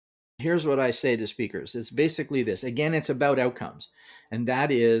Here's what I say to speakers. It's basically this. Again, it's about outcomes. And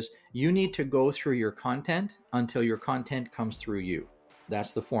that is, you need to go through your content until your content comes through you.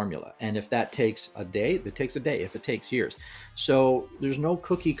 That's the formula. And if that takes a day, it takes a day. If it takes years. So there's no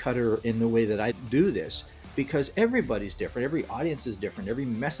cookie cutter in the way that I do this, because everybody's different. Every audience is different. Every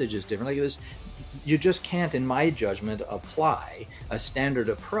message is different. Like this, you just can't, in my judgment, apply a standard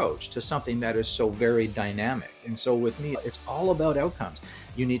approach to something that is so very dynamic. And so with me, it's all about outcomes.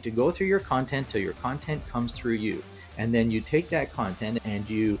 You need to go through your content till your content comes through you. And then you take that content and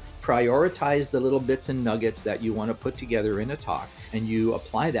you prioritize the little bits and nuggets that you want to put together in a talk, and you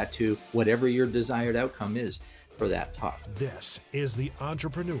apply that to whatever your desired outcome is for that talk. This is the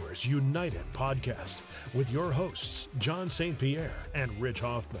Entrepreneurs United podcast with your hosts, John St. Pierre and Rich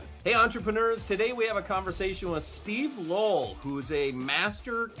Hoffman. Hey, entrepreneurs. Today we have a conversation with Steve Lowell, who's a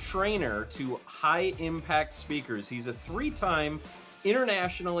master trainer to high-impact speakers. He's a 3-time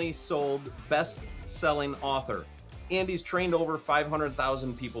internationally sold best-selling author, and he's trained over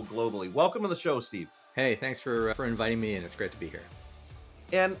 500,000 people globally. Welcome to the show, Steve. Hey, thanks for inviting me in. It's great to be here.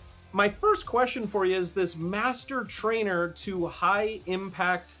 And my first question for you is this master trainer to high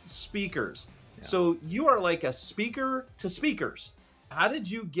impact speakers. Yeah. So you are like a speaker to speakers. How did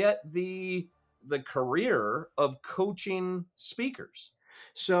you get the career of coaching speakers?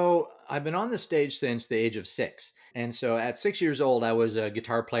 So I've been on the stage since the age of 6. And so at 6 years old, I was a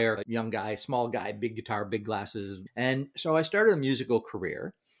guitar player, a young guy, small guy, big guitar, big glasses. And so I started a musical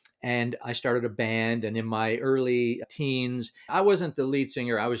career. And I started a band, and in my early teens, I wasn't the lead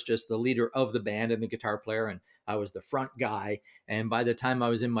singer. I was just the leader of the band and the guitar player, and I was the front guy. And by the time I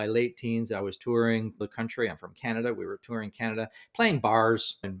was in my late teens, I was touring the country. I'm from Canada. We were touring Canada, playing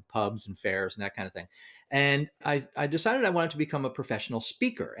bars and pubs and fairs and that kind of thing. And I decided I wanted to become a professional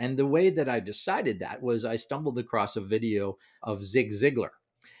speaker. And the way that I decided that was I stumbled across a video of Zig Ziglar.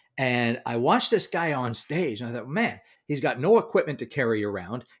 And I watched this guy on stage, and I thought, man, he's got no equipment to carry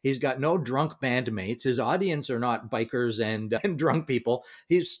around. He's got no drunk bandmates. His audience are not bikers and drunk people.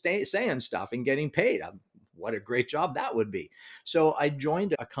 He's saying stuff and getting paid. What a great job that would be. So I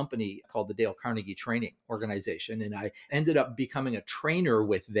joined a company called the Dale Carnegie Training Organization, and I ended up becoming a trainer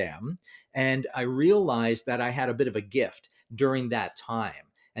with them. And I realized that I had a bit of a gift during that time.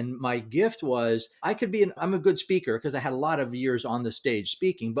 And my gift was I'm a good speaker because I had a lot of years on the stage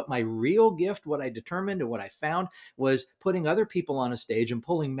speaking, but my real gift, what I determined and what I found, was putting other people on a stage and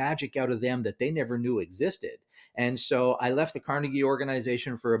pulling magic out of them that they never knew existed. And so I left the Carnegie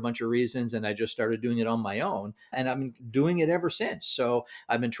organization for a bunch of reasons, and I just started doing it on my own. And I've been doing it ever since. So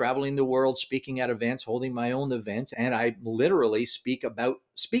I've been traveling the world, speaking at events, holding my own events, and I literally speak about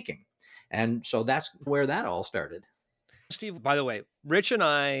speaking. And so that's where that all started. Steve, by the way, Rich and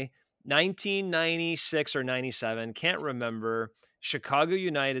I, 1996 or 97, can't remember, Chicago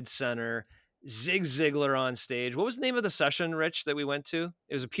United Center, Zig Ziglar on stage. What was the name of the session, Rich, that we went to?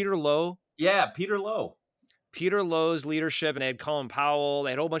 It was a Peter Lowe. Yeah, Peter Lowe. Peter Lowe's leadership, and they had Colin Powell. They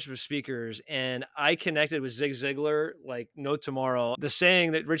had a whole bunch of speakers, and I connected with Zig Ziglar like no tomorrow. The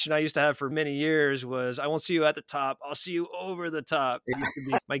saying that Rich and I used to have for many years was, I won't see you at the top, I'll see you over the top. It used to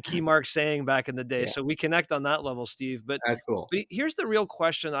be my key mark saying back in the day. Yeah. So we connect on that level, Steve. But that's cool. But here's the real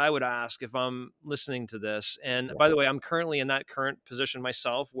question I would ask if I'm listening to this. And by the way, I'm currently in that current position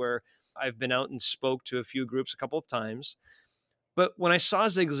myself where I've been out and spoke to a few groups a couple of times. But when I saw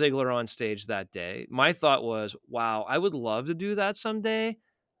Zig Ziglar on stage that day, my thought was, wow, I would love to do that someday,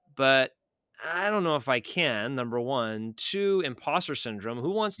 but I don't know if I can, number one. 2, imposter syndrome.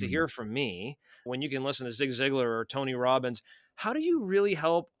 Who wants to hear from me when you can listen to Zig Ziglar or Tony Robbins? How do you really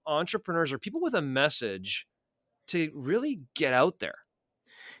help entrepreneurs or people with a message to really get out there?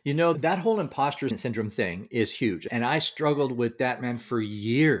 You know, that whole imposter syndrome thing is huge. And I struggled with that, man, for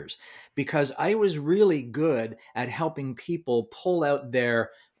years because I was really good at helping people pull out their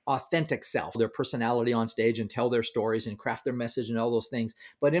authentic self, their personality on stage and tell their stories and craft their message and all those things.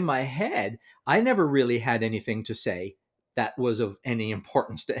 But in my head, I never really had anything to say that was of any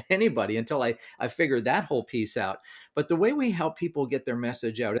importance to anybody until I figured that whole piece out. But the way we help people get their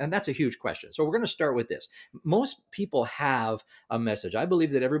message out, and that's a huge question. So we're going to start with this. Most people have a message. I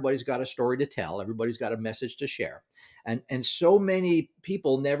believe that everybody's got a story to tell. Everybody's got a message to share. And so many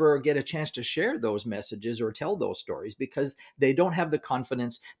people never get a chance to share those messages or tell those stories because they don't have the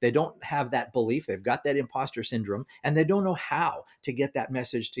confidence. They don't have that belief. They've got that imposter syndrome, and they don't know how to get that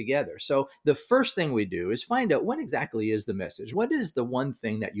message together. So the first thing we do is find out what exactly is the message. What is the one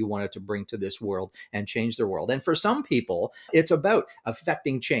thing that you wanted to bring to this world and change the world? And for some people, it's about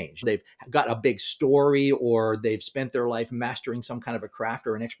affecting change. They've got a big story, or they've spent their life mastering some kind of a craft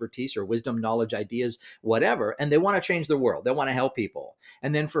or an expertise or wisdom, knowledge, ideas, whatever, and they want to change the world. They want to help people.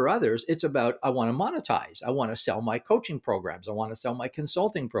 And then for others, it's about, I want to monetize. I want to sell my coaching programs. I want to sell my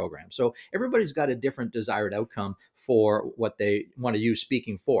consulting programs. So everybody's got a different desired outcome for what they want to use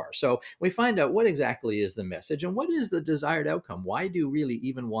speaking for. So we find out what exactly is the message and what is the desired outcome. Why do you really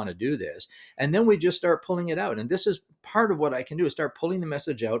even want to do this? And then we just start pulling it out. And this is part of what I can do, is start pulling the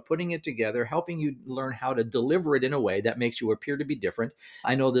message out, putting it together, helping you learn how to deliver it in a way that makes you appear to be different.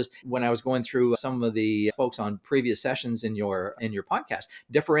 I know this when I was going through some of the folks on previous sessions in your podcast.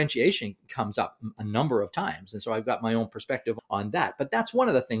 Differentiation comes up a number of times, and so I've got my own perspective on that. But that's one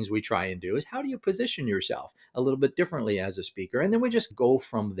of the things we try and do, is how do you position yourself a little bit differently as a speaker, and then we just go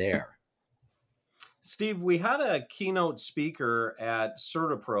from there. Steve, we had a keynote speaker at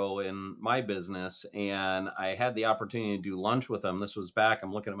CertaPro in my business, and I had the opportunity to do lunch with him. This was back,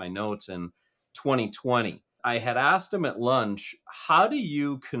 I'm looking at my notes, in 2020. I had asked him at lunch, how do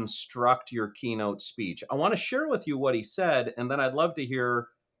you construct your keynote speech? I want to share with you what he said, and then I'd love to hear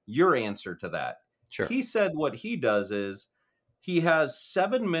your answer to that. Sure. He said what he does is he has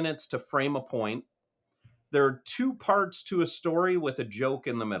 7 minutes to frame a point. There are 2 parts to a story with a joke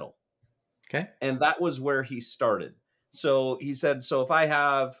in the middle. Okay. And that was where he started. So he said, so if I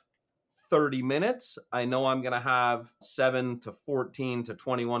have 30 minutes, I know I'm going to have 7 to 14 to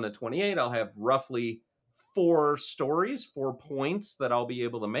 21 to 28. I'll have roughly 4 stories, 4 points that I'll be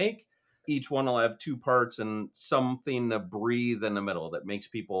able to make. Each one will have 2 parts and something to breathe in the middle that makes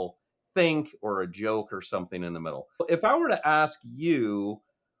people think, or a joke or something in the middle. If I were to ask you,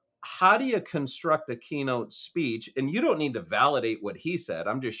 how do you construct a keynote speech? And you don't need to validate what he said.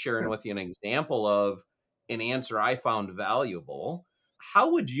 I'm just sharing with you an example of an answer I found valuable.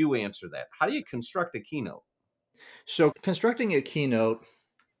 How would you answer that? How do you construct a keynote? So constructing a keynote,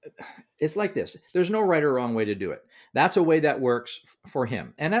 it's like this. There's no right or wrong way to do it. That's a way that works for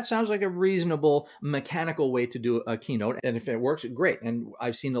him. And that sounds like a reasonable mechanical way to do a keynote. And if it works, great. And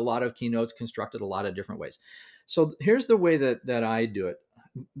I've seen a lot of keynotes constructed a lot of different ways. So here's the way that I do it.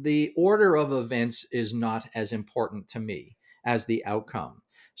 The order of events is not as important to me as the outcome.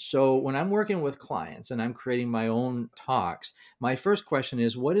 So when I'm working with clients and I'm creating my own talks, my first question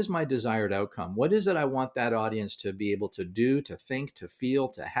is, what is my desired outcome? What is it I want that audience to be able to do, to think, to feel,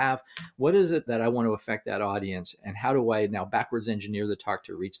 to have? What is it that I want to affect that audience? And how do I now backwards engineer the talk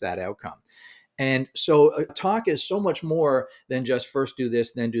to reach that outcome? And so a talk is so much more than just first do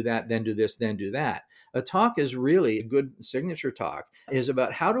this, then do that, then do this, then do that. A talk is really, a good signature talk is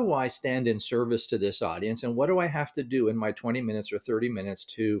about, how do I stand in service to this audience, and what do I have to do in my 20 minutes or 30 minutes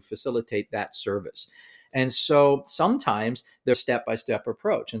to facilitate that service? And so sometimes there's step-by-step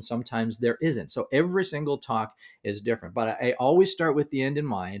approach, and sometimes there isn't. So every single talk is different. But I always start with the end in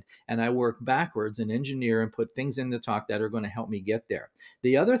mind, and I work backwards and engineer and put things in the talk that are going to help me get there.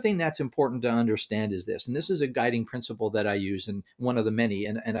 The other thing that's important to understand is this, and this is a guiding principle that I use, and one of the many,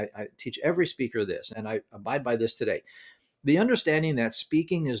 and I teach every speaker this, and I abide by this today. The understanding that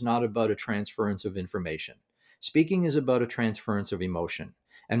speaking is not about a transference of information. Speaking is about a transference of emotion.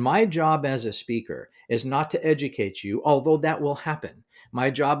 And my job as a speaker is not to educate you, although that will happen. My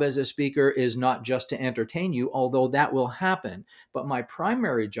job as a speaker is not just to entertain you, although that will happen. But my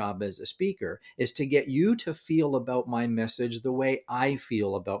primary job as a speaker is to get you to feel about my message the way I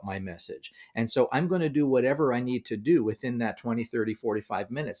feel about my message. And so I'm going to do whatever I need to do within that 20, 30,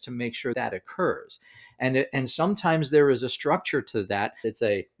 45 minutes to make sure that occurs. And sometimes there is a structure to that. It's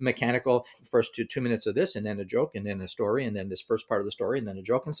a mechanical first 2 minutes of this, and then a joke, and then a story, and then this first part of the story, and then a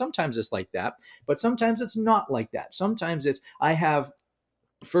joke. And sometimes it's like that, but sometimes it's not like that. Sometimes it's, I have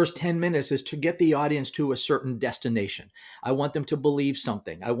first 10 minutes is to get the audience to a certain destination. I want them to believe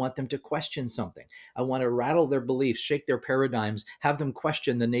something. I want them to question something. I want to rattle their beliefs, shake their paradigms, have them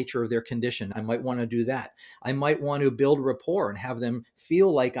question the nature of their condition. I might want to do that. I might want to build rapport and have them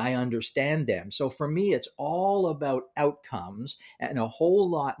feel like I understand them. So for me, it's all about outcomes and a whole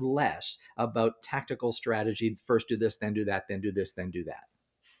lot less about tactical strategy. First do this, then do that, then do this, then do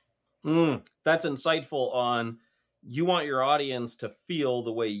that. That's insightful on, you want your audience to feel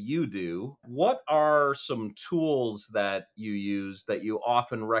the way you do. What are some tools that you use that you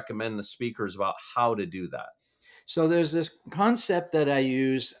often recommend to speakers about how to do that? So there's this concept that I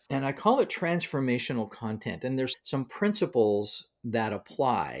use, and I call it transformational content. And there's some principles that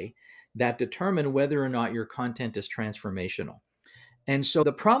apply that determine whether or not your content is transformational. And so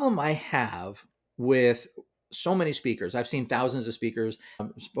the problem I have with so many speakers, I've seen thousands of speakers,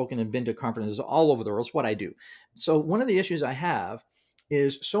 spoken and been to conferences all over the world. It's what I do. So one of the issues I have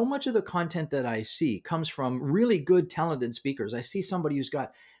is so much of the content that I see comes from really good, talented speakers. I see somebody who's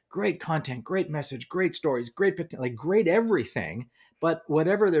got great content, great message, great stories, great everything. But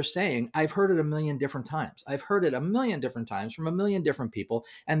whatever they're saying, I've heard it a million different times. I've heard it a million different times from a million different people.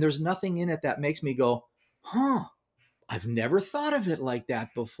 And there's nothing in it that makes me go, huh, I've never thought of it like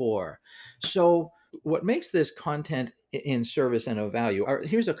that before. So, what makes this content in service and of value are,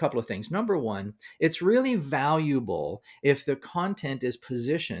 here's a couple of things. Number one, it's really valuable if the content is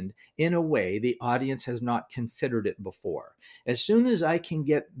positioned in a way the audience has not considered it before. As soon as I can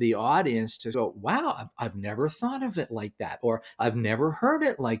get the audience to go, wow, I've never thought of it like that, or I've never heard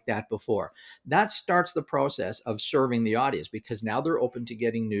it like that before, that starts the process of serving the audience, because now they're open to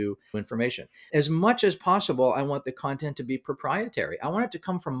getting new information. As much as possible, I want the content to be proprietary. I want it to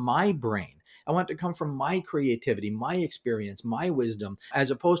come from my brain. I want it to come from my creativity, my experience, my wisdom, as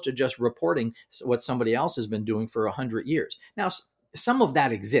opposed to just reporting what somebody else has been doing for 100 years. Now, some of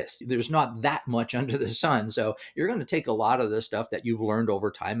that exists. There's not that much under the sun. So you're going to take a lot of the stuff that you've learned over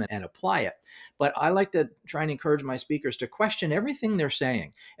time and apply it. But I like to try and encourage my speakers to question everything they're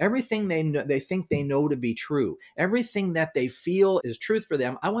saying, everything they think they know to be true, everything that they feel is truth for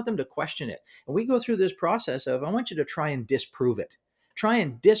them. I want them to question it. And we go through this process of, I want you to try and disprove it. Try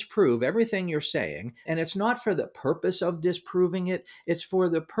and disprove everything you're saying. And it's not for the purpose of disproving it. It's for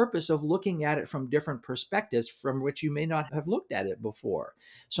the purpose of looking at it from different perspectives from which you may not have looked at it before.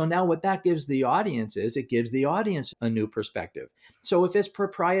 So now what that gives the audience is, it gives the audience a new perspective. So if it's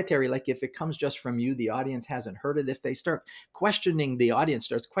proprietary, like if it comes just from you, the audience hasn't heard it. If they start questioning, the audience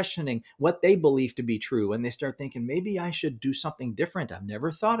starts questioning what they believe to be true, and they start thinking, maybe I should do something different. I've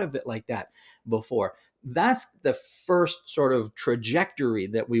never thought of it like that before. That's the first sort of trajectory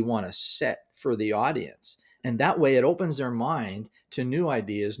that we want to set for the audience. And that way it opens their mind to new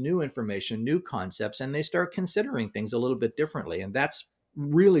ideas, new information, new concepts, and they start considering things a little bit differently. And that's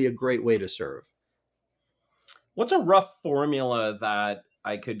really a great way to serve. What's a rough formula that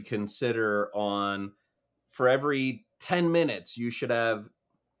I could consider on, for every 10 minutes, you should have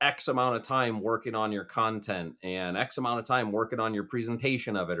X amount of time working on your content and X amount of time working on your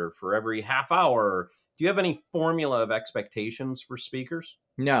presentation of it, or for every half hour? Do you have any formula of expectations for speakers?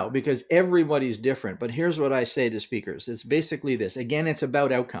 No, because everybody's different. But here's what I say to speakers. It's basically this. Again, it's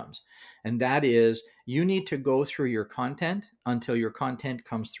about outcomes. And that is, you need to go through your content until your content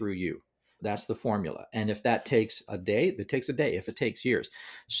comes through you. That's the formula. And if that takes a day, it takes a day. If it takes years.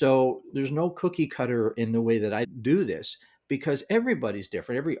 So there's no cookie cutter in the way that I do this, because everybody's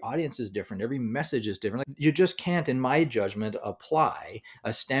different. Every audience is different. Every message is different. Like, you just can't, in my judgment, apply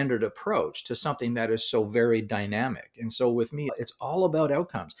a standard approach to something that is so very dynamic. And so with me, it's all about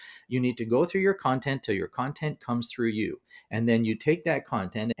outcomes. You need to go through your content till your content comes through you. And then you take that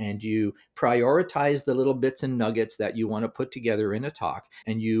content and you prioritize the little bits and nuggets that you want to put together in a talk,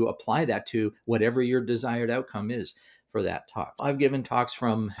 and you apply that to whatever your desired outcome is for that talk. I've given talks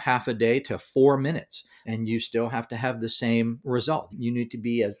from half a day to 4 minutes, and you still have to have the same result. You need to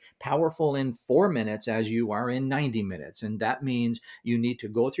be as powerful in 4 minutes as you are in 90 minutes. And that means you need to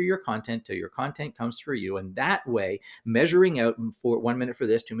go through your content till your content comes through you. And that way, measuring out for 1 minute for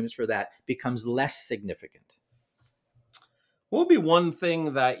this, 2 minutes for that becomes less significant. What would be one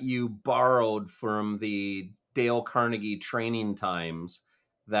thing that you borrowed from the Dale Carnegie training times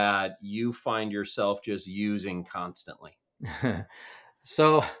that you find yourself just using constantly?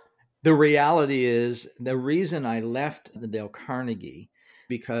 So the reality is, the reason I left the Dale Carnegie,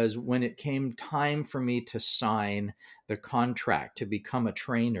 because when it came time for me to sign the contract to become a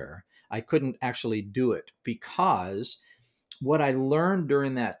trainer, I couldn't actually do it, because what I learned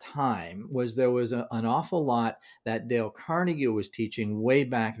during that time was there was an awful lot that Dale Carnegie was teaching way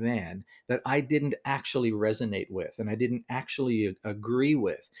back then that I didn't actually resonate with and I didn't actually agree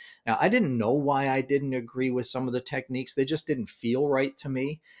with. Now, I didn't know why I didn't agree with some of the techniques. They just didn't feel right to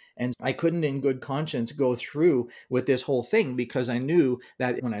me. And I couldn't in good conscience go through with this whole thing, because I knew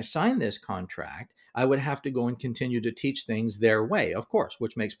that when I signed this contract, I would have to go and continue to teach things their way, of course,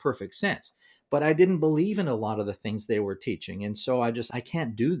 which makes perfect sense. But I didn't believe in a lot of the things they were teaching. And so I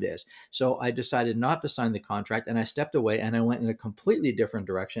can't do this. So I decided not to sign the contract, and I stepped away and I went in a completely different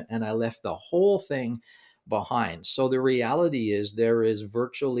direction, and I left the whole thing behind. So the reality is, there is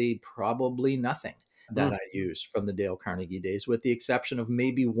virtually probably nothing that I use from the Dale Carnegie days, with the exception of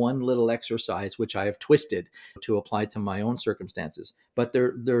maybe one little exercise, which I have twisted to apply to my own circumstances. But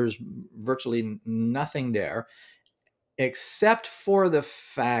there's virtually nothing there, except for the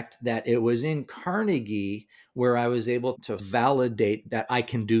fact that it was in Carnegie where I was able to validate that I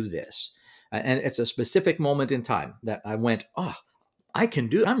can do this. And it's a specific moment in time that I went, oh,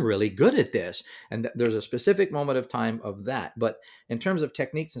 I'm really good at this. And there's a specific moment of time of that. But in terms of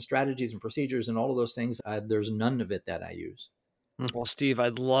techniques and strategies and procedures and all of those things, there's none of it that I use. Well, Steve,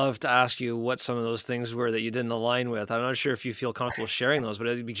 I'd love to ask you what some of those things were that you didn't align with. I'm not sure if you feel comfortable sharing those, but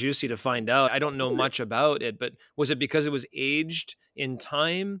it'd be juicy to find out. I don't know much about it, but was it because it was aged in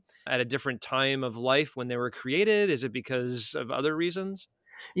time at a different time of life when they were created? Is it because of other reasons?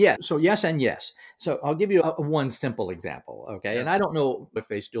 Yeah. So yes and yes. So I'll give you one simple example. Okay. Yeah. And I don't know if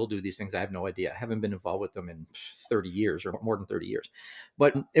they still do these things. I have no idea. I haven't been involved with them in 30 years or more than 30 years.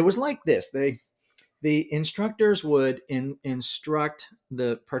 But it was like this. The instructors would instruct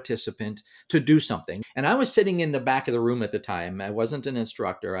the participant to do something. And I was sitting in the back of the room at the time. I wasn't an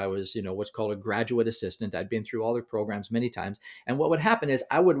instructor. I was, what's called a graduate assistant. I'd been through all the programs many times. And what would happen is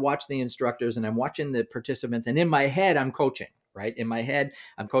I would watch the instructors and I'm watching the participants. And in my head, I'm coaching. Right. In my head,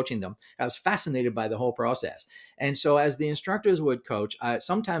 I'm coaching them. I was fascinated by the whole process. And so as the instructors would coach,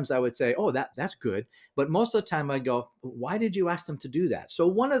 sometimes I would say, oh, that's good. But most of the time I go, why did you ask them to do that? So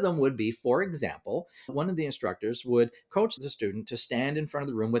one of them would be, for example, one of the instructors would coach the student to stand in front of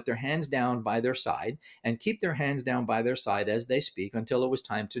the room with their hands down by their side and keep their hands down by their side as they speak until it was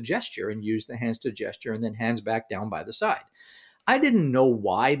time to gesture and use the hands to gesture and then hands back down by the side. I didn't know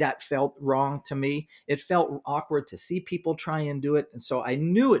why that felt wrong to me. It felt awkward to see people try and do it. And so I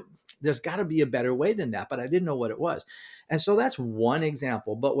knew there's got to be a better way than that, but I didn't know what it was. And so that's one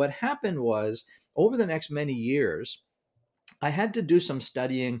example. But what happened was over the next many years, I had to do some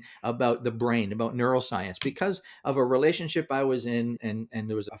studying about the brain, about neuroscience, because of a relationship I was in. And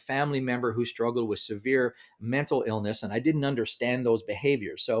there was a family member who struggled with severe mental illness, and I didn't understand those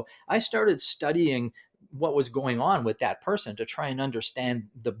behaviors. So I started studying what was going on with that person to try and understand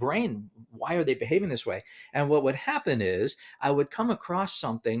the brain. Why are they behaving this way? And what would happen is I would come across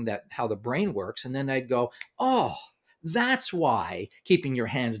something that how the brain works, and then I'd go, oh, that's why keeping your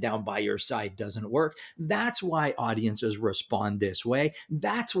hands down by your side doesn't work. That's why audiences respond this way.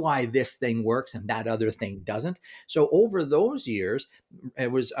 That's why this thing works and that other thing doesn't. So over those years, I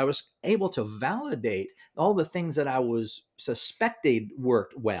was able to validate all the things that I was suspected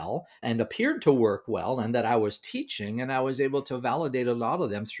worked well and appeared to work well and that I was teaching, and I was able to validate a lot of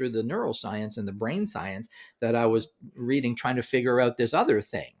them through the neuroscience and the brain science that I was reading, trying to figure out this other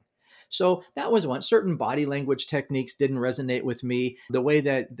thing. So that was one. Certain body language techniques didn't resonate with me. The way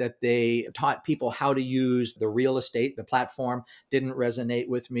that they taught people how to use the real estate, the platform, didn't resonate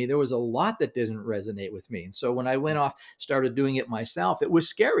with me. There was a lot that didn't resonate with me. And so when I went off, started doing it myself, it was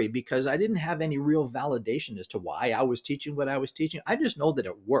scary because I didn't have any real validation as to why I was teaching what I was teaching. I just know that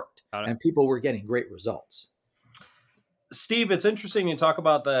it worked Got it. and people were getting great results. Steve, it's interesting you talk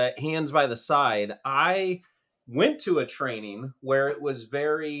about the hands by the side. I went to a training where it was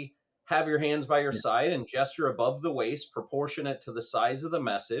very have your hands by your side and gesture above the waist, proportionate to the size of the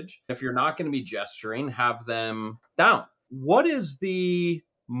message. If you're not going to be gesturing, have them down. What is the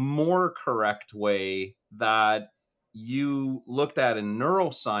more correct way that you looked at in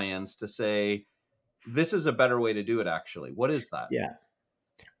neuroscience to say, this is a better way to do it, actually? What is that? Yeah.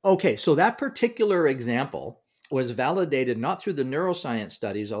 Okay, so that particular example was validated not through the neuroscience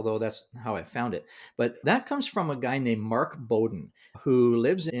studies, although that's how I found it, but that comes from a guy named Mark Bowden, who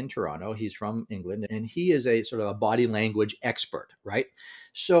lives in Toronto. He's from England, and he is a sort of a body language expert, right?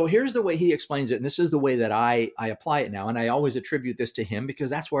 So here's the way he explains it, and this is the way that I apply it now, and I always attribute this to him because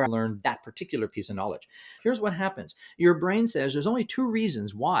that's where I learned that particular piece of knowledge. Here's what happens. Your brain says there's only two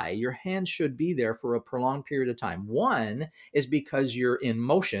reasons why your hands should be there for a prolonged period of time. One is because you're in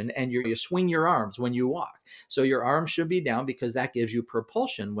motion and you swing your arms when you walk. So your arms should be down because that gives you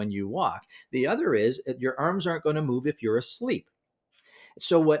propulsion when you walk. The other is your arms aren't going to move if you're asleep.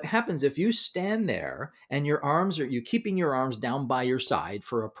 So what happens if you stand there and you keeping your arms down by your side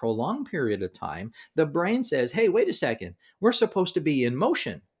for a prolonged period of time, the brain says, hey, wait a second, we're supposed to be in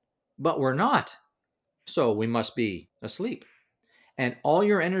motion, but we're not. So we must be asleep. And all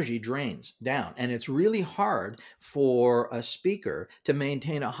your energy drains down. And it's really hard for a speaker to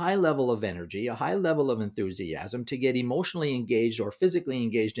maintain a high level of energy, a high level of enthusiasm, to get emotionally engaged or physically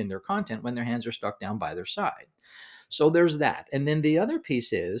engaged in their content when their hands are stuck down by their side. So there's that. And then the other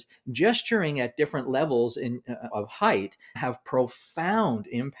piece is gesturing at different levels of height have profound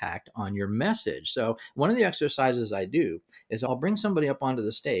impact on your message. So one of the exercises I do is I'll bring somebody up onto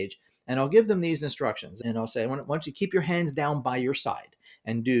the stage and I'll give them these instructions. And I'll say, why don't you keep your hands down by your side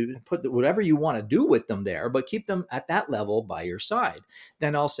and put whatever you want to do with them there, but keep them at that level by your side.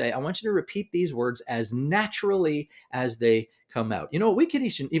 Then I'll say, I want you to repeat these words as naturally as they come out. We could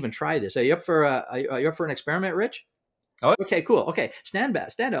even try this. Are you up for an experiment, Rich? Oh, Okay, cool. Okay, stand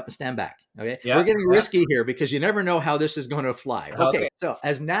back, stand up and stand back. Okay, we're yeah, getting yeah. risky here because you never know how this is going to fly. Okay, Okay. so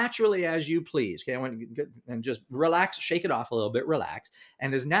as naturally as you please. Okay, I want to get, and just relax, shake it off a little bit, relax,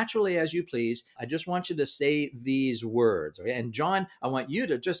 and as naturally as you please. I just want you to say these words. Okay, and John, I want you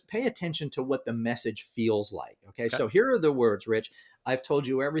to just pay attention to what the message feels like. Okay, Okay. so here are the words, Rich. I've told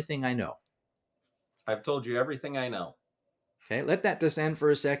you everything I know. I've told you everything I know. Okay, let that descend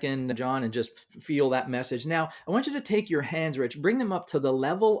for a second, John, and just feel that message. Now, I want you to take your hands, Rich, bring them up to the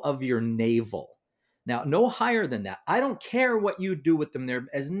level of your navel. Now, no higher than that. I don't care what you do with them there,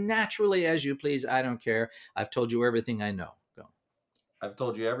 as naturally as you please. I don't care. I've told you everything I know. Go. I've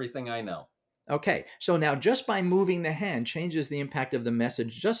told you everything I know. Okay, so now just by moving the hand changes the impact of the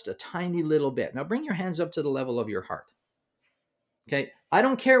message just a tiny little bit. Now, bring your hands up to the level of your heart. Okay, I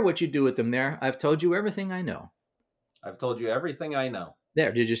don't care what you do with them there. I've told you everything I know. I've told you everything I know.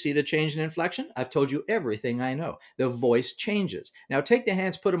 There, did you see the change in inflection? I've told you everything I know. The voice changes. Now take the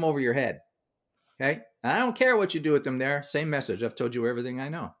hands, put them over your head. Okay? I don't care what you do with them there. Same message. I've told you everything I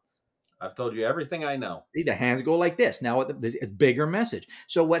know. I've told you everything I know. See, the hands go like this. Now it's a bigger message.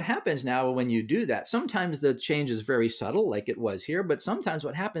 So what happens now when you do that, sometimes the change is very subtle, like it was here, but sometimes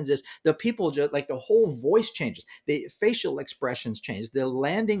what happens is the people just like the whole voice changes. The facial expressions change. The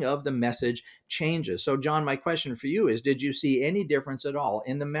landing of the message changes. So John, my question for you is, did you see any difference at all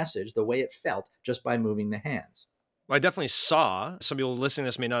in the message, the way it felt just by moving the hands? Well, I definitely saw. Some people listening to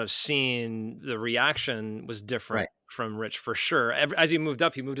this may not have seen the reaction was different Right. from Rich for sure. As he moved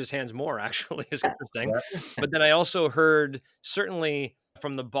up, he moved his hands more, actually, is Yeah. interesting. Yeah. But then I also heard certainly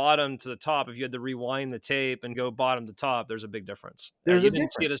from the bottom to the top, if you had to rewind the tape and go bottom to top, there's a big difference. There's You a didn't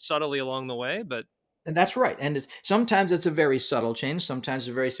see it difference. as subtly along the way, but And that's right. And sometimes it's a very subtle change, sometimes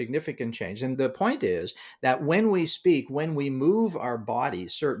a very significant change. And the point is that when we speak, when we move our body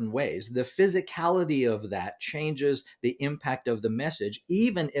certain ways, the physicality of that changes the impact of the message,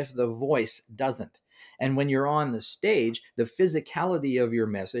 even if the voice doesn't. And when you're on the stage, the physicality of your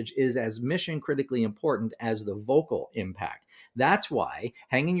message is as mission critically important as the vocal impact. That's why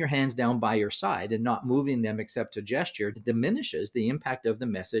hanging your hands down by your side and not moving them except to gesture diminishes the impact of the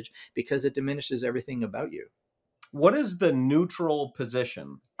message because it diminishes everything about you. What is the neutral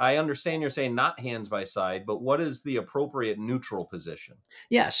position? I understand you're saying not hands by side, but what is the appropriate neutral position?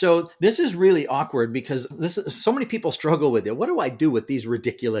 Yeah, so this is really awkward because so many people struggle with it. What do I do with these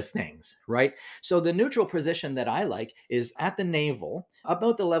ridiculous things, right? So the neutral position that I like is at the navel,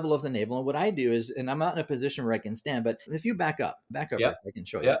 about the level of the navel. And what I do is, and I'm not in a position where I can stand, but if you back up, Yeah. Rick, I can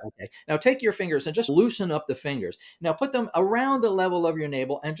show you. Yeah. Okay. Now take your fingers and just loosen up the fingers. Now put them around the level of your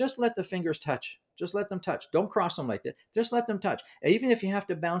navel and just let the fingers touch. Just let them touch. Don't cross them like that. Just let them touch. Even if you have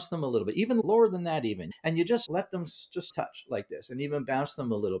to bounce them a little bit, even lower than that, even. And you just let them just touch like this and even bounce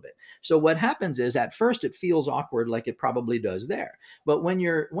them a little bit. So what happens is at first it feels awkward like it probably does there. But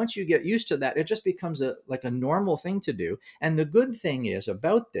once you get used to that, it just becomes like a normal thing to do. And the good thing is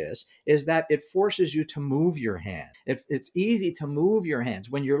about this is that it forces you to move your hand. It's easy to move your hands.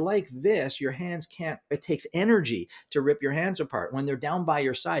 When you're like this, your hands can't, it takes energy to rip your hands apart. When they're down by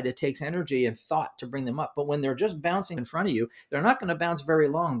your side, it takes energy and thought to bring them up. But when they're just bouncing in front of you, they're not going to bounce very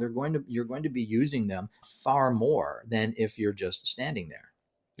long. You're going to be using them far more than if you're just standing there.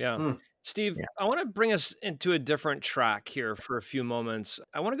 yeah. Hmm. Steve, Yeah. I want to bring us into a different track here for a few moments.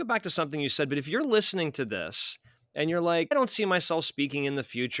 I want to go back to something you said, but if you're listening to this and you're like, I don't see myself speaking in the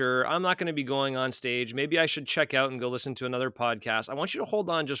future, I'm not going to be going on stage, maybe I should check out and go listen to another podcast. I want you to hold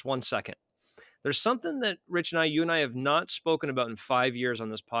on just 1 second. There's something that Rich and you and I have not spoken about in 5 years on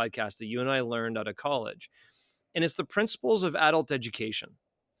this podcast that you and I learned out of college. And it's the principles of adult education.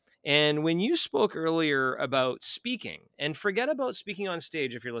 And when you spoke earlier about speaking, and forget about speaking on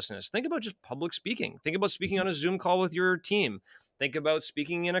stage if you're listening to this, think about just public speaking. Think about speaking on a Zoom call with your team. Think about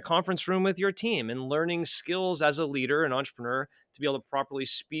speaking in a conference room with your team and learning skills as a leader and entrepreneur to be able to properly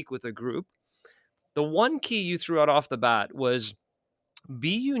speak with a group. The one key you threw out off the bat was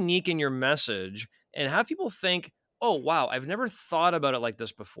be unique in your message and have people think, oh, wow, I've never thought about it like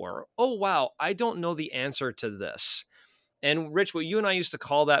this before. Oh, wow, I don't know the answer to this. And Rich, what you and I used to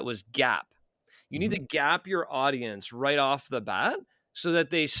call that was gap. You need to gap your audience right off the bat so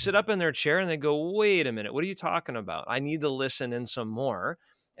that they sit up in their chair and they go, wait a minute, what are you talking about? I need to listen in some more.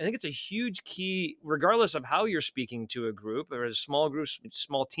 I think it's a huge key, regardless of how you're speaking to a group or a small group,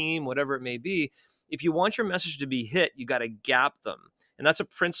 small team, whatever it may be. If you want your message to be hit, you got to gap them. And that's a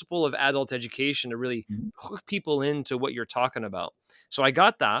principle of adult education to really hook people into what you're talking about. So I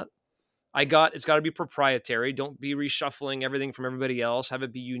got that. It's got to be proprietary. Don't be reshuffling everything from everybody else. Have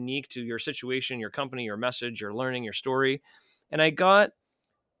it be unique to your situation, your company, your message, your learning, your story. And I got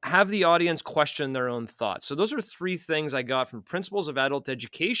have the audience question their own thoughts. So those are three things I got from principles of adult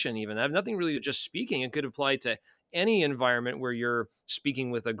education. Even I have nothing really to just speaking. It could apply to any environment where you're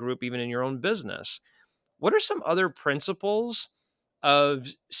speaking with a group, even in your own business. What are some other principles of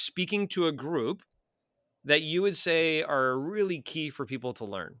speaking to a group that you would say are really key for people to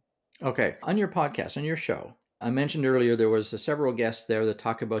learn? Okay. On your podcast, on your show, I mentioned earlier there was several guests there that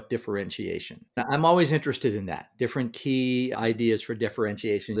talk about differentiation. Now, I'm always interested in that, different key ideas for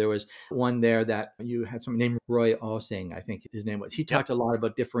differentiation. There was one there that you had someone named Roy Osing, I think his name was. He Yep. talked a lot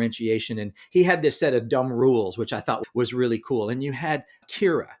about differentiation, and he had this set of dumb rules, which I thought was really cool. And you had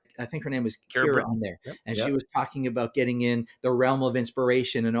Kira. I think her name was Kara Kira Britton. on there. Yep. And Yep. she was talking about getting in the realm of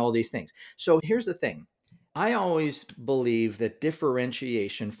inspiration and all these things. So here's the thing. I always believe that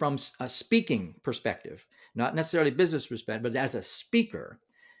differentiation from a speaking perspective, not necessarily business perspective, but as a speaker,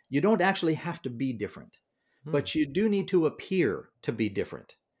 you don't actually have to be different, but you do need to appear to be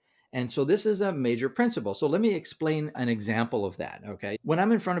different. And so this is a major principle. So let me explain an example of that. Okay. When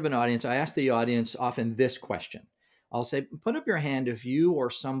I'm in front of an audience, I ask the audience often this question. I'll say, put up your hand if you or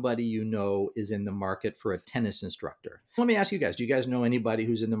somebody you know is in the market for a tennis instructor. Let me ask you guys, do you guys know anybody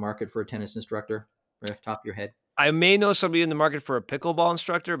who's in the market for a tennis instructor? Right off the top of your head? I may know somebody in the market for a pickleball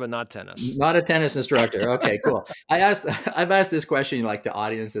instructor, but not tennis. Not a tennis instructor. Okay, cool. I've asked this question like to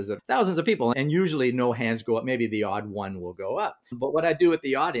audiences of thousands of people, and usually no hands go up. Maybe the odd one will go up. But what I do with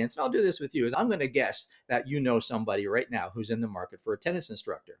the audience, and I'll do this with you, is I'm going to guess that you know somebody right now who's in the market for a tennis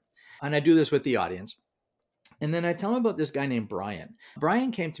instructor. And I do this with the audience. And then I tell him about this guy named Brian.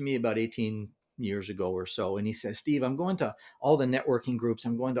 Brian came to me about 18 years ago or so, and he says, Steve, I'm going to all the networking groups.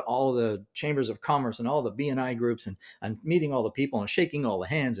 I'm going to all the chambers of commerce and all the BNI groups, and I'm meeting all the people and shaking all the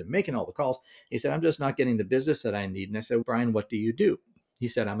hands and making all the calls. He said, I'm just not getting the business that I need. And I said, Brian, what do you do? He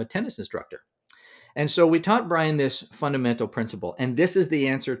said, I'm a tennis instructor. And so we taught Brian this fundamental principle. And this is the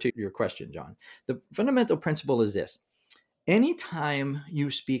answer to your question, John. The fundamental principle is this. Anytime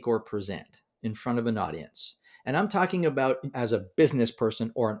you speak or present in front of an audience, and I'm talking about as a business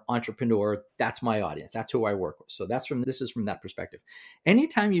person or an entrepreneur, that's my audience. That's who I work with. So this is from that perspective.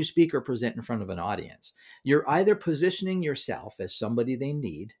 Anytime you speak or present in front of an audience, you're either positioning yourself as somebody they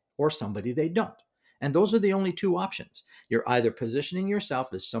need or somebody they don't. And those are the only two options. You're either positioning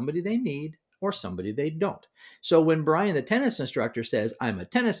yourself as somebody they need or somebody they don't. So when Brian, the tennis instructor, says, I'm a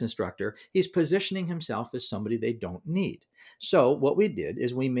tennis instructor, he's positioning himself as somebody they don't need. So what we did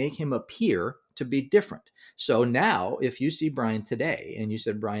is we make him appear to be different. So now if you see Brian today and you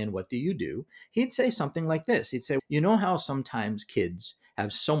said, Brian, what do you do? He'd say something like this. He'd say, you know how sometimes kids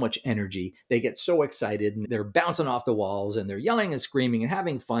have so much energy, they get so excited and they're bouncing off the walls and they're yelling and screaming and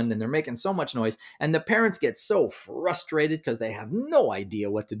having fun and they're making so much noise. And the parents get so frustrated because they have no idea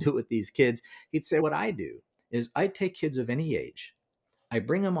what to do with these kids. He'd say, what I do is I take kids of any age, I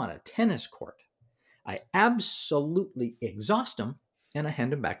bring them on a tennis court, I absolutely exhaust them, and I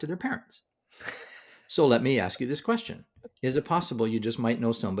hand them back to their parents. So let me ask you this question. Is it possible you just might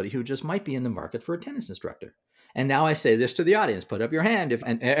know somebody who just might be in the market for a tennis instructor? And now I say this to the audience, put up your hand,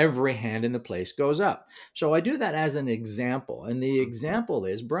 and every hand in the place goes up. So I do that as an example. And the example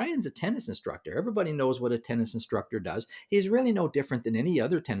is Brian's a tennis instructor. Everybody knows what a tennis instructor does. He's really no different than any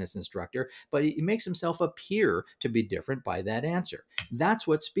other tennis instructor, but he makes himself appear to be different by that answer. That's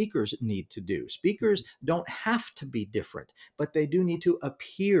what speakers need to do. Speakers don't have to be different, but they do need to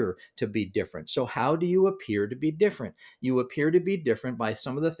appear to be different. So how do you appear to be different? You appear to be different by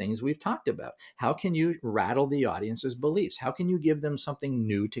some of the things we've talked about. How can you rattle the audience's beliefs? How can you give them something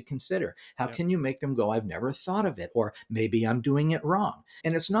new to consider? How can you make them go, I've never thought of it, or maybe I'm doing it wrong?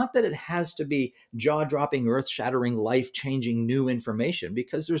 And it's not that it has to be jaw-dropping, earth-shattering, life-changing new information,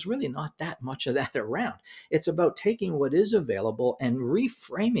 because there's really not that much of that around. It's about taking what is available and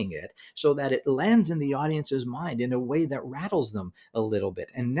reframing it so that it lands in the audience's mind in a way that rattles them a little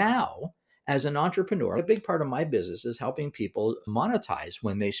bit. And now, as an entrepreneur, a big part of my business is helping people monetize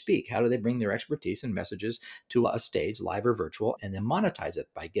when they speak. How do they bring their expertise and messages to a stage, live or virtual, and then monetize it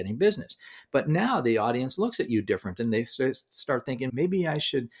by getting business? But now the audience looks at you different and they start thinking, maybe I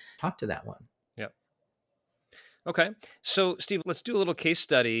should talk to that one. Yep. Okay. So, Steve, let's do a little case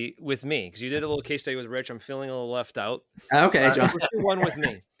study with me, because you did a little case study with Rich. I'm feeling a little left out. Okay, John. Let's do one with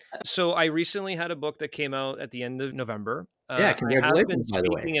me. So I recently had a book that came out at the end of November. Yeah, I have been congratulations, by the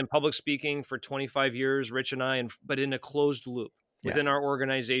way. speaking and public speaking for 25 years, Rich and I, but in a closed loop within our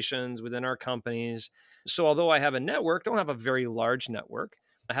organizations, within our companies. So although I have a network, don't have a very large network.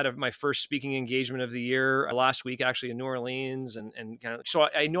 I had my first speaking engagement of the year last week, actually in New Orleans. And kind of, so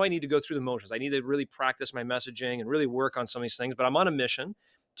I know I need to go through the motions. I need to really practice my messaging and really work on some of these things, but I'm on a mission.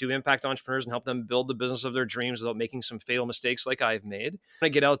 to impact entrepreneurs and help them build the business of their dreams without making some fatal mistakes like I've made. I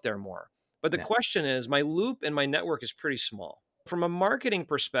get out there more. But the Yeah. question is, my loop and my network is pretty small. From a marketing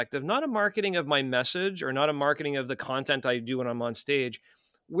perspective, not a marketing of my message or not a marketing of the content I do when I'm on stage,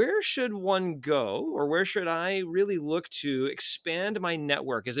 where should one go, or where should I really look to expand my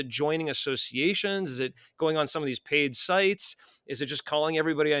network? Is it joining associations? Is it going on some of these paid sites? Is it just calling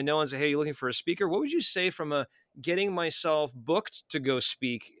everybody I know and say, hey, you're looking for a speaker? What would you say from a getting myself booked to go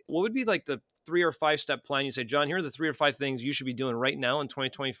speak? What would be like the 3 or 5 step plan? You say, John, here are the 3 or 5 things you should be doing right now in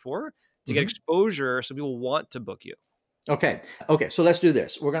 2024 to get Mhm. exposure so people want to book you. Okay. Okay. So let's do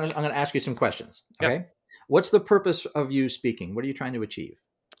this. I'm going to ask you some questions. Yeah. Okay. What's the purpose of you speaking? What are you trying to achieve?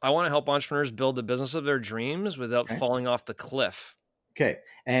 I want to help entrepreneurs build the business of their dreams without Okay. falling off the cliff. Okay.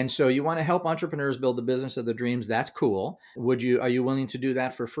 And so you want to help entrepreneurs build the business of their dreams. That's cool. Are you willing to do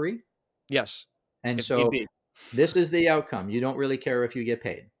that for free? Yes, And if need so be. this is the outcome. You don't really care if you get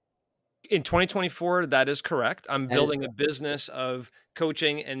paid. In 2024, that is correct. I'm That is building a business of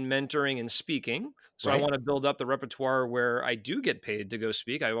coaching and mentoring and speaking. So I right. want to build up the repertoire where I do get paid to go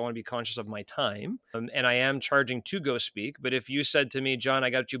speak. I want to be conscious of my time. And I am charging to go speak. But if you said to me, John, I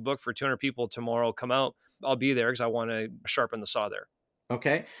got you booked for 200 people tomorrow, come out, I'll be there because I want to sharpen the saw there.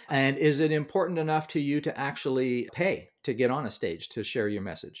 Okay. And is it important enough to you to actually pay to get on a stage to share your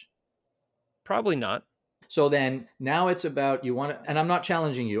message? Probably not. So then now it's about you want to, and I'm not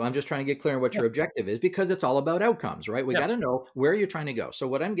challenging you. I'm just trying to get clear on what Yeah. your objective is because it's all about outcomes, right? We Yeah. got to know where you're trying to go. So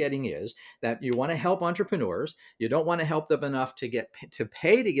what I'm getting is that you want to help entrepreneurs. You don't want to help them enough to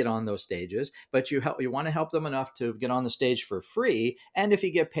pay to get on those stages, but you want to help them enough to get on the stage for free. And if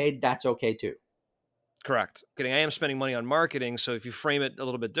you get paid, that's okay too. Correct. I am spending money on marketing. So if you frame it a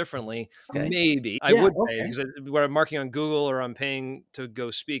little bit differently, Okay. maybe I Yeah. would pay Okay. because where I'm marketing on Google or I'm paying to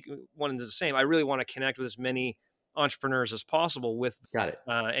go speak, one is the same. I really want to connect with as many entrepreneurs as possible Got it.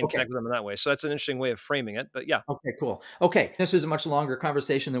 and Okay. connect with them in that way. So that's an interesting way of framing it. But yeah, Okay, cool. Okay, this is a much longer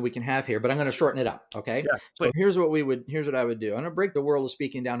conversation than we can have here, but I'm going to shorten it up. Okay, yeah, so please. here's what I would do. I'm going to break the world of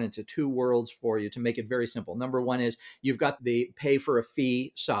speaking down into 2 worlds for you to make it very simple. Number one is you've got the pay for a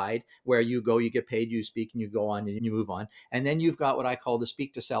fee side where you go, you get paid, you speak, and you go on and you move on, and then you've got what I call the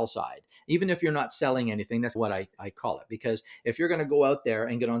speak to sell side. Even if you're not selling anything, that's what I call it. Because if you're going to go out there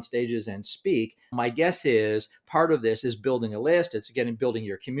and get on stages and speak, my guess is part of this is building a list. It's building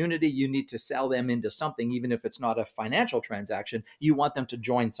your community. You need to sell them into something, even if it's not a financial transaction. You want them to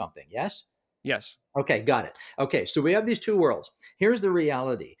join something. Yes? Yes. Okay, got it. Okay, so we have these 2 worlds. Here's the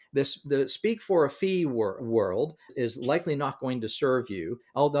reality. The speak for a fee world is likely not going to serve you,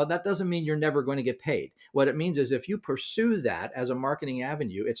 although that doesn't mean you're never going to get paid. What it means is if you pursue that as a marketing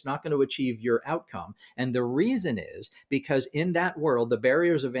avenue, it's not going to achieve your outcome. And the reason is because in that world, the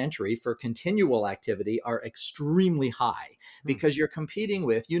barriers of entry for continual activity are extremely high because you're competing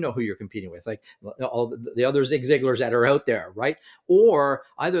with, you know who you're competing with, like all the other Zig Ziglars that are out there, right? Or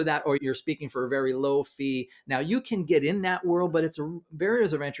either that or you're speaking for a very low fee. Now you can get in that world, but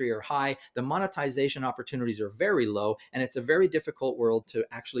barriers of entry are high. The monetization opportunities are very low, and it's a very difficult world to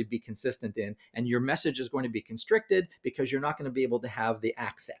actually be consistent in. And your message is going to be constricted because you're not going to be able to have the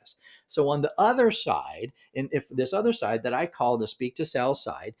access. So on the other side, and if this other side that I call the speak to sell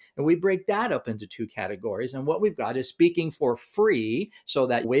side, and we break that up into 2 categories. And what we've got is speaking for free, so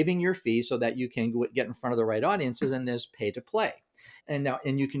that waiving your fee so that you can get in front of the right audiences, and there's pay to play.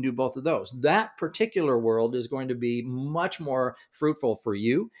 And you can do both of those. That particular world is going to be much more fruitful for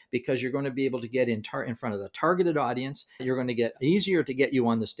you because you're going to be able to get in front of the targeted audience. You're going to get easier to get you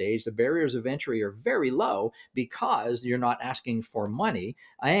on the stage. The barriers of entry are very low because you're not asking for money,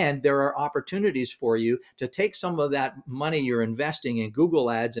 and there are opportunities for you to take some of that money you're investing in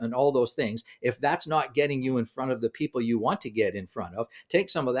Google ads and all those things. If that's not getting you in front of the people you want to get in front of, take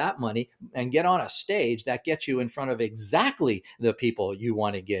some of that money and get on a stage that gets you in front of exactly the people you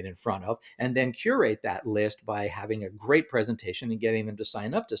want to get in front of, and then curate that list by having a great presentation and getting them to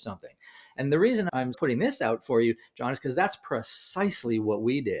sign up to something. And the reason I'm putting this out for you, John, is because that's precisely what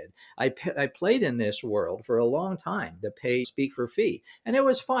we did. I played in this world for a long time, the pay speak for fee, and it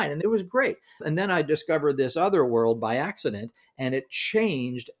was fine and it was great. And then I discovered this other world by accident, and it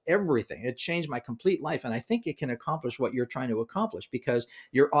changed everything. It changed my complete life. And I think it can accomplish what you're trying to accomplish because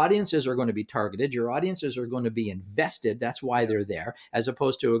your audiences are going to be targeted. Your audiences are going to be invested. That's why they're there, as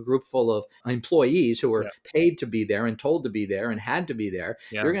opposed to a group full of employees who are paid to be there and told to be there and had to be there.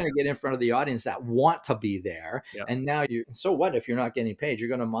 Yeah. You're going to get in front of the audience that want to be there. Yeah. And now so what if you're not getting paid? You're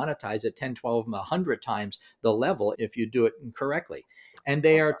going to monetize it 10, 12, 100 times the level if you do it correctly. And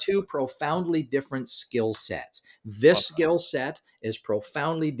they are 2 profoundly different skill sets. This skill set is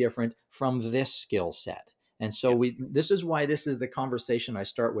profoundly different from this skill set. And so this is why this is the conversation I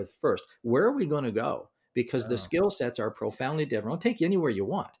start with first. Where are we going to go? Because the Oh. skill sets are profoundly different. I'll take you anywhere you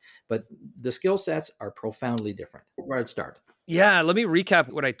want, but the skill sets are profoundly different. Where I'd start. Yeah, let me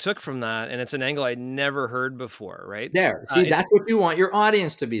recap what I took from that, and it's an angle I'd never heard before, right? There. See, It's that's what you want your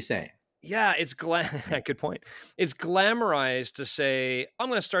audience to be saying. Yeah, it's good point. It's glamorized to say, I'm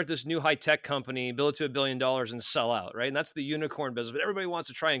going to start this new high-tech company, build it to $1 billion and sell out, right? And that's the unicorn business. But everybody wants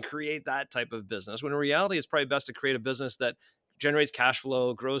to try and create that type of business. When in reality, it's probably best to create a business that generates cash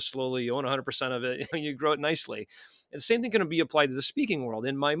flow, grows slowly, you own 100% of it, you grow it nicely. And the same thing can be applied to the speaking world.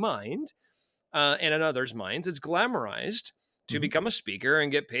 In my mind, and in others' minds, it's glamorized to become a speaker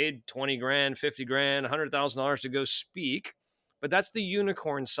and get paid 20 grand, 50 grand, $100,000 to go speak. But that's the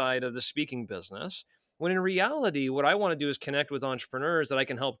unicorn side of the speaking business. When in reality, what I want to do is connect with entrepreneurs that I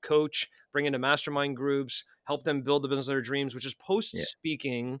can help coach, bring into mastermind groups, help them build the business of their dreams, which is Yeah.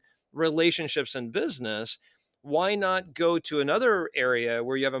 post-speaking relationships and business. Why not go to another area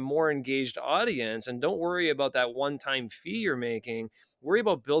where you have a more engaged audience and don't worry about that one-time fee you're making? Worry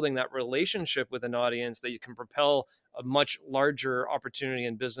about building that relationship with an audience that you can propel a much larger opportunity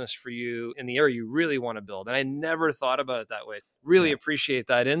in business for you in the area you really want to build. And I never thought about it that way. Really Yeah. appreciate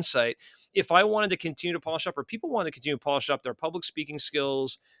that insight. If I wanted to continue to polish up, or people want to continue to polish up their public speaking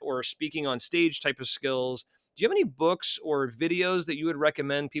skills or speaking on stage type of skills, do you have any books or videos that you would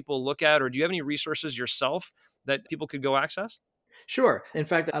recommend people look at? Or do you have any resources yourself that people could go access? Sure. In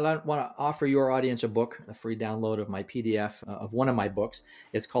fact, I want to offer your audience a book, a free download of my PDF of one of my books.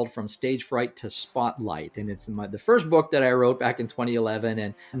 It's called From Stage Fright to Spotlight. And it's the first book that I wrote back in 2011,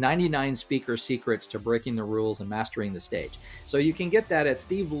 and 99 speaker secrets to breaking the rules and mastering the stage. So you can get that at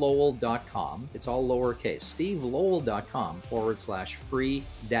stevelowell.com. It's all lowercase,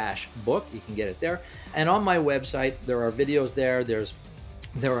 stevelowell.com/free-book. You can get it there. And on my website, there are videos there.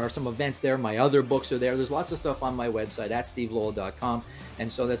 There are some events there. My other books are there. There's lots of stuff on my website at stevelowell.com. And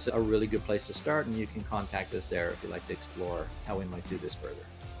so that's a really good place to start. And you can contact us there if you'd like to explore how we might do this further.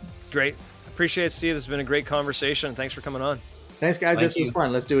 Great. Appreciate it, Steve. This has been a great conversation. Thanks for coming on. Thanks, guys. This was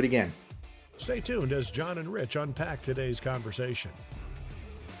fun. Let's do it again. Stay tuned as John and Rich unpack today's conversation.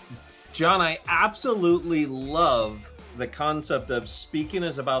 John, I absolutely love the concept of speaking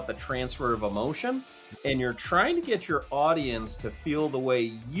is about the transfer of emotion, and you're trying to get your audience to feel the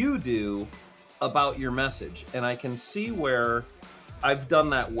way you do about your message. And I can see where I've done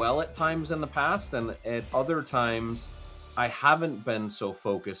that well at times in the past, and at other times I haven't been so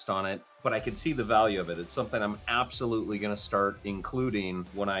focused on it, but I can see the value of it. It's something I'm absolutely going to start including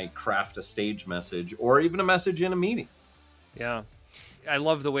when I craft a stage message or even a message in a meeting. Yeah. I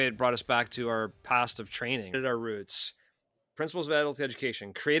love the way it brought us back to our past of training at our roots. Principles of adult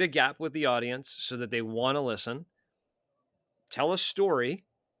education: create a gap with the audience so that they want to listen. Tell a story,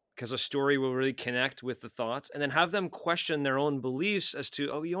 because a story will really connect with the thoughts, and then have them question their own beliefs as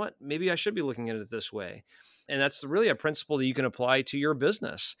to, oh, you know what, maybe I should be looking at it this way. And that's really a principle that you can apply to your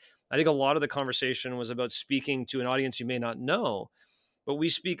business. I think a lot of the conversation was about speaking to an audience you may not know, but we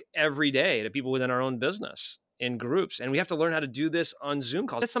speak every day to people within our own business in groups. And we have to learn how to do this on Zoom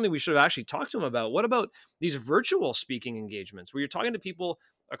calls. That's something we should have actually talked to them about. What about these virtual speaking engagements where you're talking to people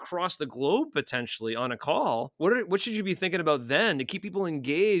across the globe potentially on a call? What should you be thinking about then to keep people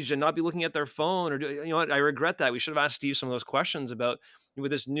engaged and not be looking at their phone? Or, you know what, I regret that. We should have asked Steve some of those questions about, with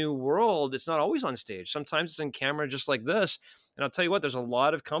this new world, it's not always on stage. Sometimes it's in camera just like this. And I'll tell you what, there's a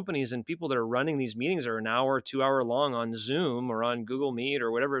lot of companies and people that are running these meetings that are an hour, 2 hour long on Zoom or on Google Meet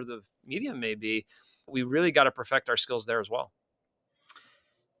or whatever the medium may be. We really got to perfect our skills there as well.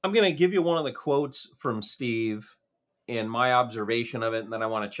 I'm going to give you one of the quotes from Steve and my observation of it, and then I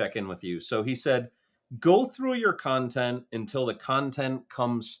want to check in with you. So he said, go through your content until the content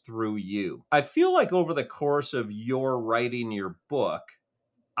comes through you. I feel like over the course of your writing your book,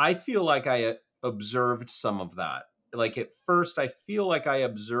 I feel like I observed some of that. Like at first, I feel like I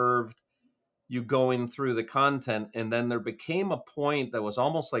observed you going through the content, and then there became a point that was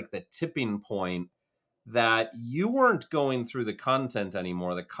almost like the tipping point that you weren't going through the content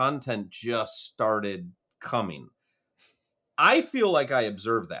anymore. The content just started coming. I feel like I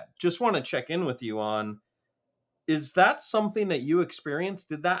observed that. Just want to check in with you on, is that something that you experienced?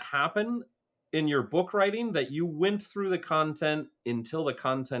 Did that happen in your book writing, that you went through the content until the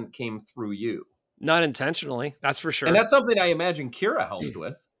content came through you? Not intentionally, that's for sure. And that's something I imagine Kira helped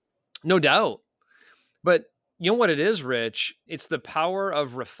with. No doubt. But you know what it is, Rich? It's the power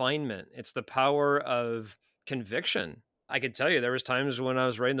of refinement. It's the power of conviction. I could tell you there was times when I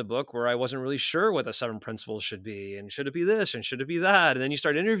was writing the book where I wasn't really sure what the 7 principles should be, and should it be this and should it be that? And then you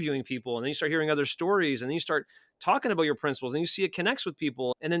start interviewing people, and then you start hearing other stories, and then you start talking about your principles, and you see it connects with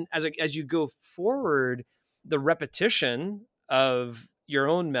people. And then as you go forward, the repetition of your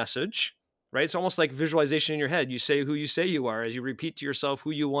own message, right? It's almost like visualization in your head. You say who you say you are. As you repeat to yourself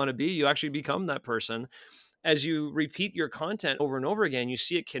who you want to be, you actually become that person. As you repeat your content over and over again, you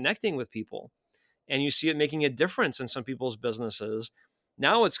see it connecting with people and you see it making a difference in some people's businesses.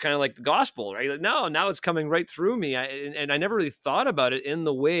 Now it's kind of like the gospel, right? Like, now it's coming right through me. And I never really thought about it in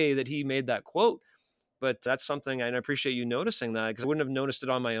the way that he made that quote. But that's something, and I appreciate you noticing that, because I wouldn't have noticed it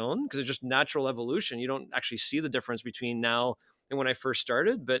on my own, because it's just natural evolution. You don't actually see the difference between now and when I first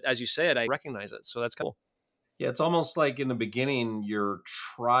started. But as you say it, I recognize it. So that's cool. Yeah, it's almost like in the beginning you're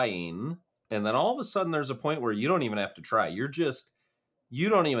trying, and then all of a sudden there's a point where you don't even have to try. You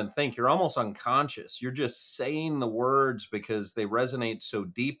don't even think. You're almost unconscious. You're just saying the words because they resonate so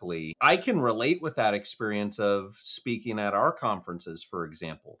deeply. I can relate with that experience of speaking at our conferences, for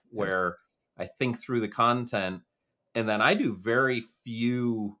example, where I think through the content and then I do very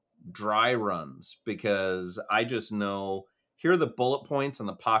few dry runs because I just know here are the bullet points and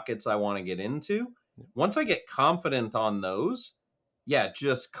the pockets I want to get into. Once I get confident on those, yeah, it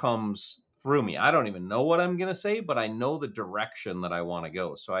just comes through me. I don't even know what I'm going to say, but I know the direction that I want to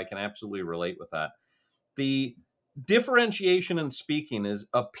go. So I can absolutely relate with that. The differentiation in speaking is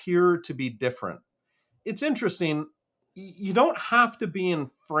appear to be different. It's interesting. You don't have to be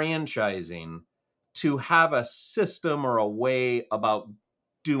in franchising to have a system or a way about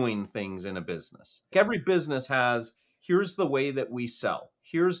doing things in a business. Every business has, here's the way that we sell.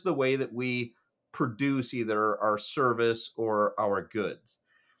 Here's the way that we produce either our service or our goods.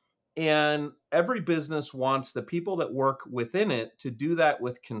 And every business wants the people that work within it to do that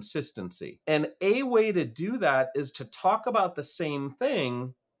with consistency. And a way to do that is to talk about the same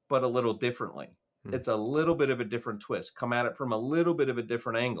thing, but a little differently. It's a little bit of a different twist, come at it from a little bit of a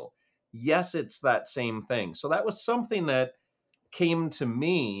different angle. Yes, it's that same thing. So that was something that came to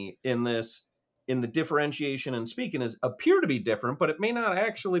me in the differentiation and speaking is appear to be different, but it may not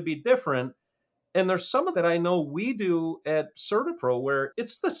actually be different. And there's some of that I know we do at CertaPro where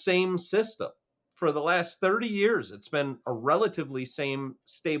it's the same system. For the last 30 years, it's been a relatively same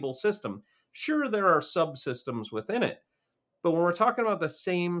stable system. Sure, there are subsystems within it. But when we're talking about the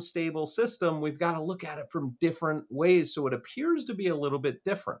same stable system, we've got to look at it from different ways. So it appears to be a little bit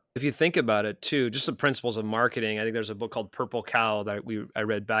different. If you think about it too, just the principles of marketing, I think there's a book called Purple Cow that I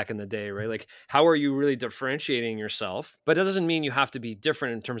read back in the day, right? Like, how are you really differentiating yourself? But it doesn't mean you have to be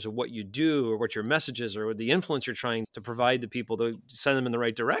different in terms of what you do or what your message is or the influence you're trying to provide to people to send them in the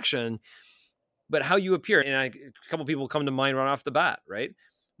right direction, but how you appear. And a couple people come to mind right off the bat, right?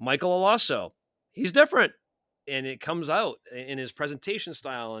 Michael Alasso, he's different. And it comes out in his presentation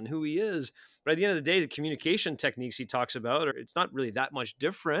style and who he is. But at the end of the day, the communication techniques he talks about, it's not really that much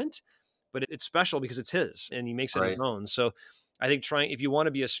different, but it's special because it's his and he makes it his own. So I think if you want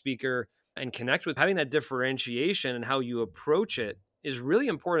to be a speaker and connect with, having that differentiation and how you approach it is really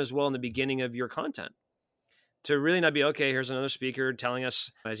important as well in the beginning of your content. To really not be, okay, here's another speaker telling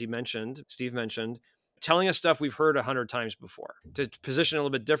us, as Steve mentioned, telling us stuff we've heard 100 times before. To position it a little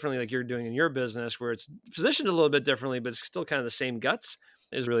bit differently, like you're doing in your business, where it's positioned a little bit differently, but it's still kind of the same guts,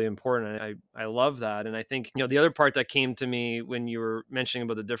 is really important. I love that. And I think, the other part that came to me when you were mentioning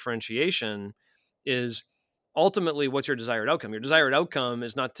about the differentiation is ultimately what's your desired outcome? Your desired outcome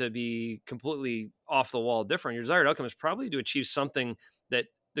is not to be completely off the wall different. Your desired outcome is probably to achieve something that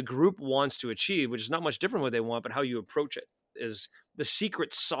the group wants to achieve, which is not much different what they want, but how you approach it is the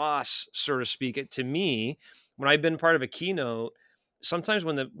secret sauce, so to speak. To me, when I've been part of a keynote, sometimes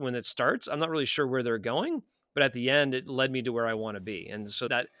when it starts, I'm not really sure where they're going, but at the end, it led me to where I want to be. And so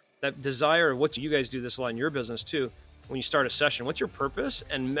that desire, you guys do this a lot in your business too. When you start a session, what's your purpose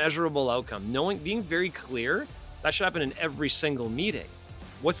and measurable outcome? Being very clear, that should happen in every single meeting.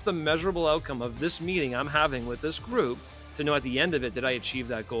 What's the measurable outcome of this meeting I'm having with this group? To know at the end of it, did I achieve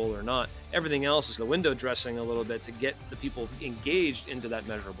that goal or not? Everything else is the window dressing a little bit to get the people engaged into that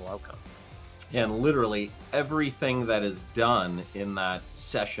measurable outcome. And literally everything that is done in that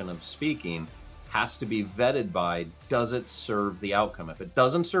session of speaking has to be vetted by, does it serve the outcome? If it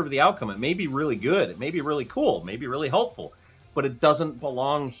doesn't serve the outcome, it may be really good, it may be really cool, it may be really helpful, but it doesn't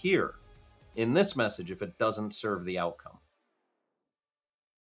belong here in this message if it doesn't serve the outcome.